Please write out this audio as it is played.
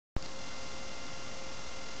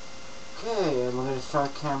Okay, and we're going to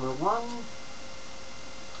start camera 1.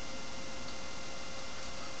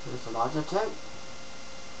 Here's the Logitech.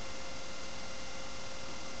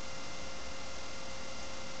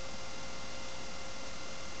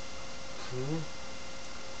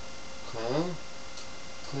 Okay,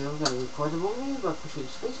 we're going to record the movie by pushing the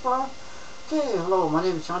spacebar. Okay, hello, my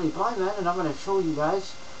name is Johnny Blindman, and I'm going to show you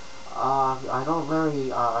guys. I know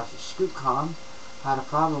Larry Scootcom had a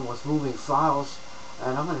problem with moving files,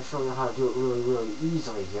 and I'm going to show you how to do it really, really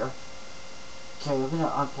easily here. Okay, we're going to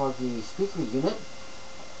unplug the speaker unit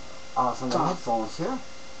from the headphones here.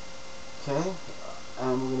 Okay,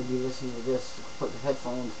 and we're going to be listening to this. Put the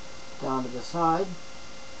headphones down to the side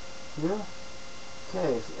here.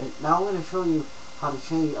 Okay, now I'm going to show you how to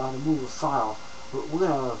change, to move a file. We're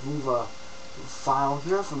going to move a file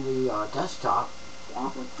here from the desktop.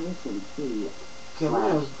 Application C. Okay, we're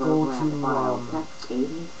going to go to,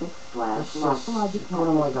 let's just go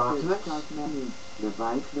to my documents.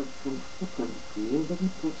 Device of consistent creating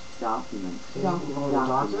text documents. Okay, go to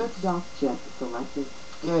documents. Check selected.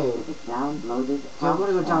 Okay. Downloaded. Okay, we're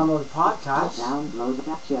going to go download podcast. Download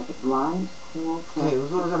check blind. Okay, we're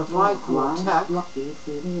going to go to Blind Cool Tech. Okay,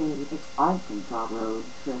 Arkansas Road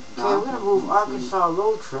Trip. Okay, we're going to move Arkansas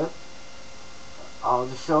Road Trip.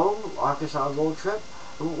 The show, Arkansas Road Trip.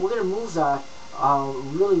 We're going to move that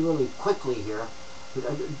really, really quickly here. We're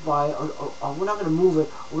not going to move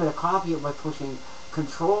it. We're going to copy it by pushing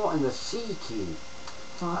Control and the C key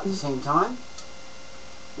at the same time.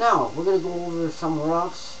 Now we're going to go over somewhere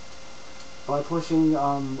else by pushing.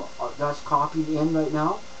 That's copied in right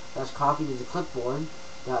now. That's copied to the clipboard.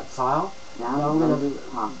 That file. Now we're going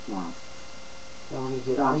to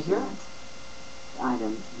get out of here.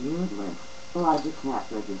 Items viewed list.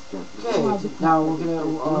 Logitech register. Okay, now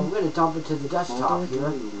we're gonna dump it to the desktop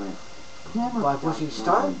here by pushing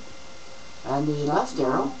Start and the left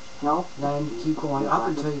arrow. Then keep going up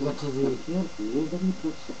until you get to the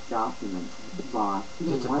boss.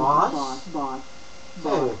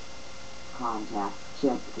 Okay.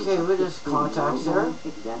 Okay, we're just contacts there.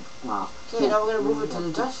 Okay, now we're gonna move it to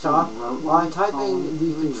the desktop by typing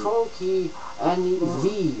the Control key and the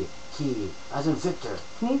V key, as in Victor.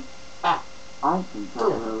 Arkansas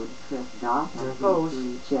Road Trip dot there it goes.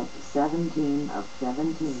 Check 17 of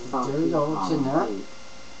 17. There you go, it's in there.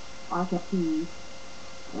 Arca keys.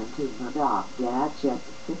 Into the dot. Dad check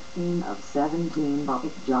 16 of 17.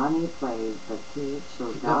 Johnny plays the key.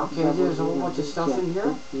 Okay, there's a whole bunch of stuff in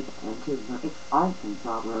here. Into the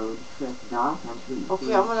Arkansas Road Trip dot.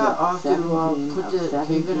 Okay, I'm gonna have to put the.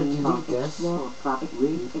 Okay, you're gonna delete this.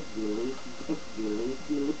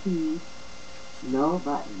 Delete. No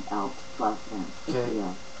button. Alt plus N. Okay.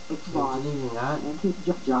 Deleting that.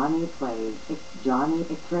 Johnny plays. Johnny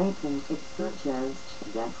tracing. It searches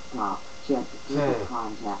desktop. Check. Okay.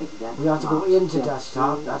 Contact. We have to go into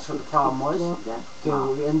desktop. That's what the problem was. Okay,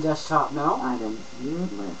 we're in desktop now. Items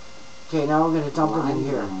viewed list. Okay, now we're gonna dump it in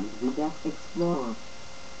here. Explorer.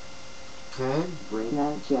 Okay.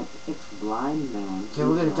 Check. Blind man. Okay,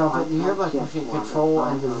 we're gonna dump it in here by pushing Control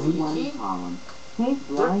and the V key. Take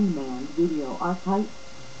Blind Man Video Archive.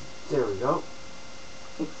 There we go.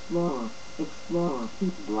 Explorer.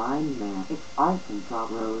 Keep Blind Man. It's Arkansas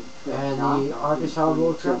Road Trip. And the Arkansas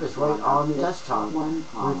Road Trip is right on the desktop. We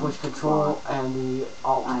push Control and the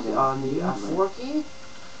Alt on the F4 key.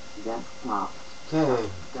 Desktop. Okay.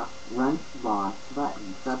 Run boss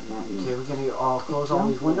button submenu. Okay, we're gonna close all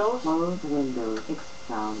these windows. Close windows.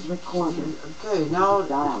 Sound recorded. Okay, now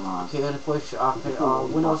dialogue. Okay, gonna push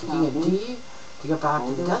Windows key and D to get back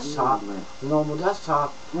to the desktop, the normal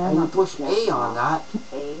desktop, and you push A on that.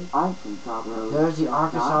 There's the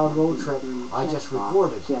Arkansas Road Trip I just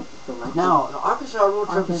recorded. Now, the Arkansas Road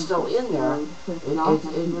Trip is still in there.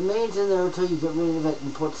 It remains in there until you get rid of it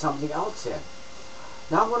and put something else in.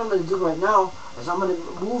 Now what I'm going to do right now is I'm going to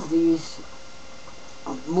move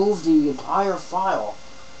the entire file,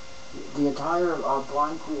 the entire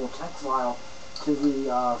Blind Cool Tech file to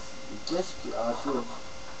the disk, to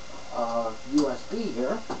USB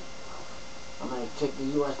here. I'm going to take the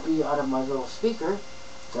USB out of my little speaker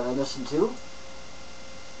that I listen to.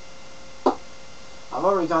 I've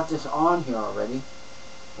already got this on here already,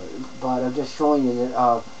 but I'm just showing you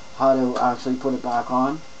that, how to actually put it back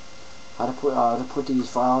on, how to put these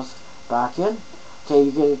files back in. Okay,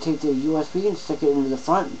 you're going to take the USB and stick it into the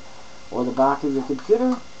front or the back of your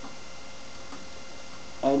computer,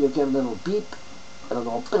 and you'll get a little beep. It'll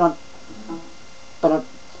go but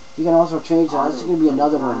you can also change that. This is going to be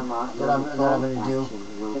another one that I'm going to do.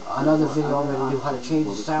 Another video I'm going to do how to change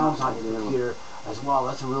the sounds on your computer as well.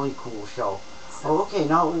 That's a really cool show. Oh, okay,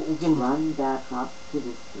 now we can... Run back up to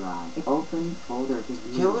this drive. Open folder to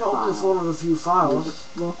view Okay, we're going to open the folder of a few files.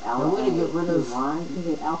 And we're going to get rid of...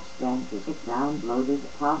 Downloaded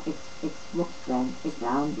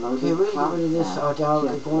downloaded. Okay, we're going to get rid of this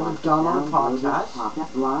going to download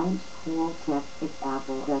podcast. Blind cool tech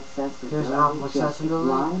Apple accessibility. Here's Apple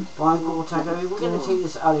accessibility. Blind cool tech. We're going to take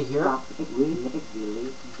this out of here. We're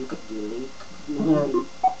going to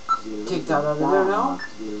take that out of there now.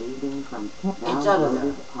 It's out of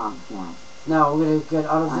there. Now we're going to get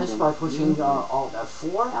out of this by pushing Alt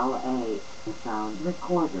F4. LA sound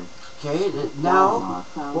recorder. Okay, now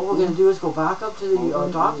what we're going to do is go back up to the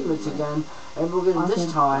documents again, and we're going to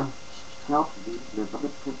this time help the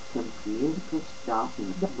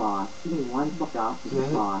document the boss one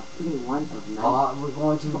document boss one of we're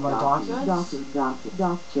going to my documents.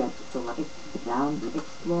 Check select down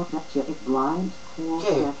explore check blind.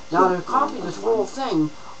 Okay, now to copy this whole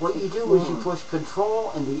thing, what you do is you push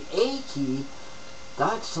Control and the A key.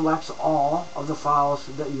 That selects all of the files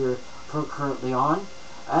that you're currently on,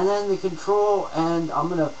 and then the Control and I'm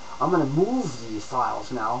gonna move these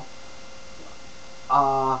files now.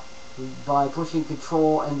 By pushing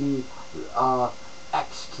Control and the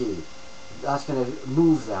X key. That's going to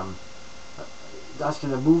move them. That's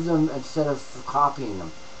going to move them instead of copying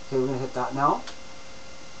them. Okay, we're going to hit that now.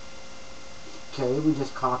 Okay, we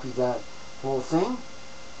just copied that whole thing.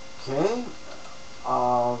 Okay.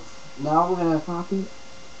 Now we're going to copy.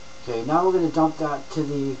 Okay, now we're going to dump that to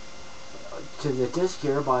the disk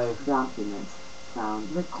here by documents. Sound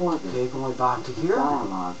recorder. Okay, going back to here.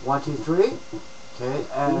 Dialogue. 1, 2, 3. Okay,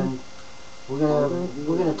 and we're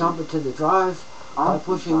gonna dump it to the drive by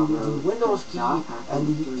pushing the Windows key and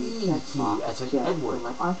the E key as an Edward.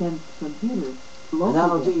 And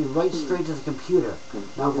that'll get you right straight to the computer.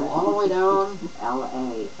 Now go all the way down,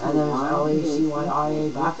 and there's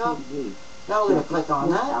LACYIA backup. Now we're going to click on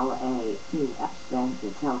that. Okay, we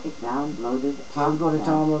go to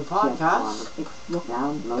download podcast,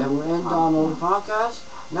 and we're in download podcast.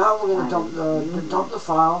 Now we're going to dump the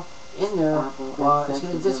file in there. This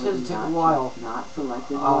is going to take a while.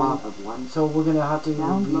 So we're going to have to be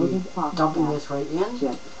dumping this right in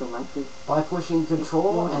by pushing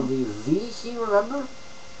Control and the V key, remember?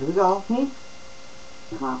 Here we go.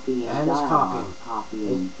 Copy and it's copying.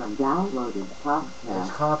 Copying from downloaded podcast.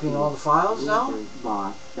 It's copying all the files now.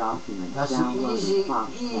 That's the easy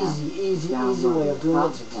way of doing it.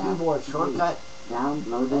 It's a keyboard shortcut.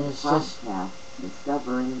 Downloaded and it's just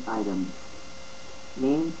discovering items.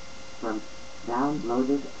 Names from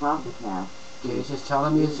downloaded podcast. Okay, it's just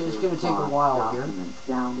telling me it's going to take a while here.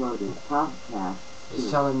 Downloaded podcast. It's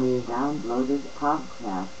telling me downloaded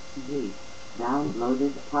podcast. G.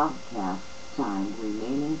 Downloaded podcast. Time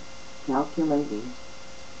remaining. Calculating.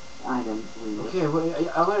 Items remaining. Okay, well,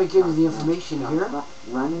 I'm going to give you the information here.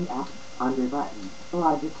 Running app. Under button.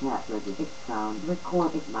 Logic Cat Regic Sound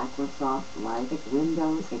Recording Microsoft Live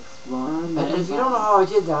Windows Explorer. And if you don't know how I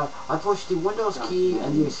did that, I pushed the Windows key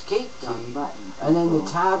and the Escape key, and then the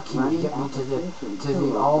Tab key to get me to the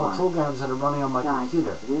all the programs that are running on my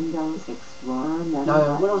computer. Windows Explorer.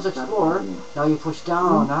 Now Windows Explorer. Now you push down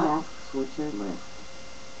on that. Switcher list.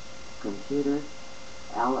 Computer.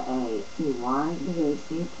 LACYEAC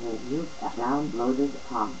downloaded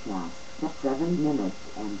podcast. 7 minutes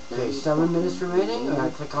and 30 Okay, 7 minutes remaining.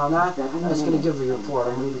 I click on that. It's going to give the report.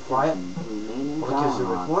 I'm going to be quiet. Well, it gives the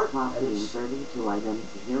report. And it's 32 items,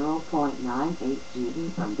 0.98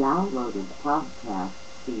 GB from downloaded podcast.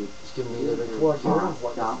 It's giving me the report here of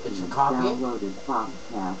what it's copying. Downloaded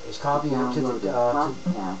podcast. It's copying it to the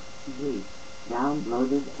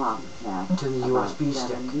downloaded podcast to the USB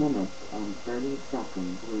stick. 7 minutes and 30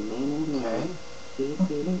 seconds remaining. Okay.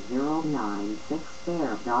 PC096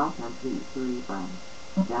 spare.mp3 from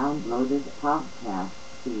downloaded podcast.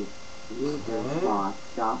 C. User boss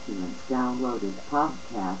documents downloaded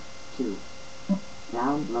podcast 2.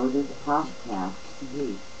 Downloaded podcast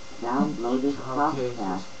G. Downloaded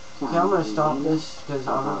podcast. Okay, I'm going to stop this because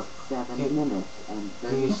I'm 7 minutes and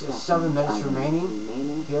 30 it's seconds. 7 minutes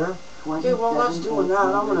remaining here. Okay, well that's doing that.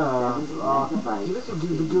 I'm gonna you can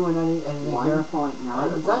be doing anything here.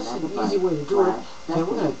 That's an easy way to do it. Okay,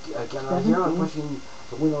 we're gonna get out of here by pushing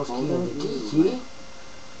the Windows key and the D key,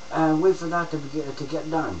 and wait for that to get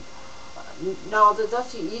done. Now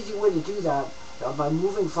that's the easy way to do that. By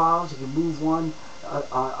moving files, you can move one.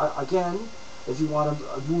 Again, if you want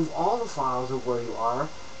to move all the files of where you are,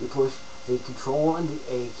 you push the Control and the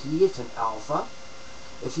A key. It's an alpha.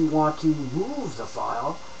 If you want to move the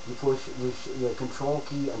file, you push the Control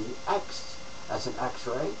key and the X as an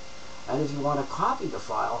X-ray. And if you want to copy the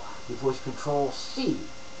file, you push Control C.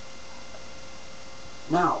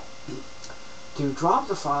 Now, to To drop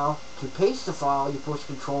the file, to paste the file, you push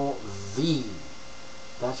Control V.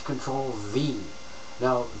 That's Control V.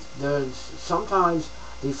 Now, there's sometimes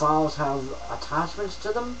the files have attachments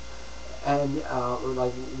to them, and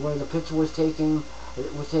like where the picture was taken,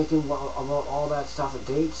 about all that stuff and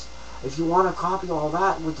dates. If you want to copy all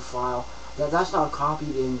that with the file, that's not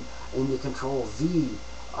copied in the Control V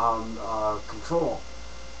control.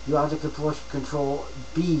 You have to push Control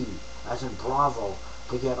B, as in Bravo,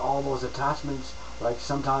 to get all those attachments. Like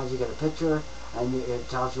sometimes you get a picture and it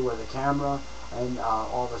tells you where the camera and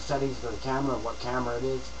all the settings of the camera, what camera it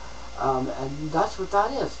is, and that's what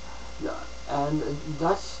that is. And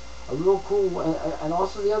that's a real cool. And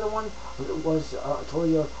also the other one was I told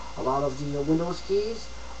you a lot of the Windows keys.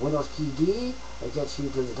 Windows key D, it gets you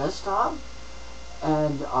to the desktop,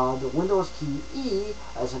 and the Windows key E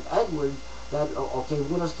as an Edward.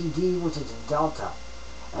 Windows key D, which is a Delta,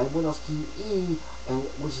 and Windows key E,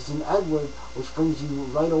 which is an Edward, which brings you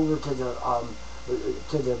right over to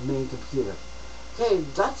the main computer. Okay,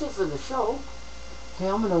 that's it for the show. Okay,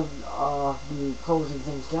 I'm gonna be closing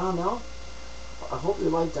things down now. I hope you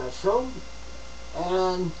liked that show,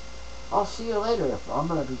 and I'll see you later. I'm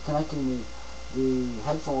gonna be connecting the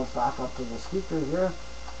headphones back up to the speaker here,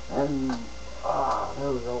 and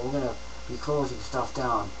there we go. We're gonna be closing stuff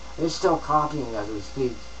down. It's still copying as we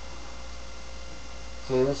speak.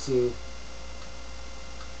 Okay, let's see.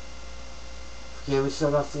 Okay, we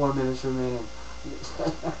still got 4 minutes remaining.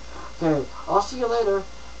 Okay, I'll see you later.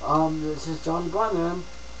 This is Johnny Blindman.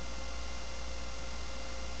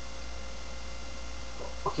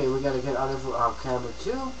 Okay, we gotta get out of camera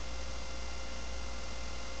 2.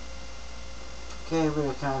 Okay, we're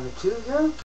at camera 2 here.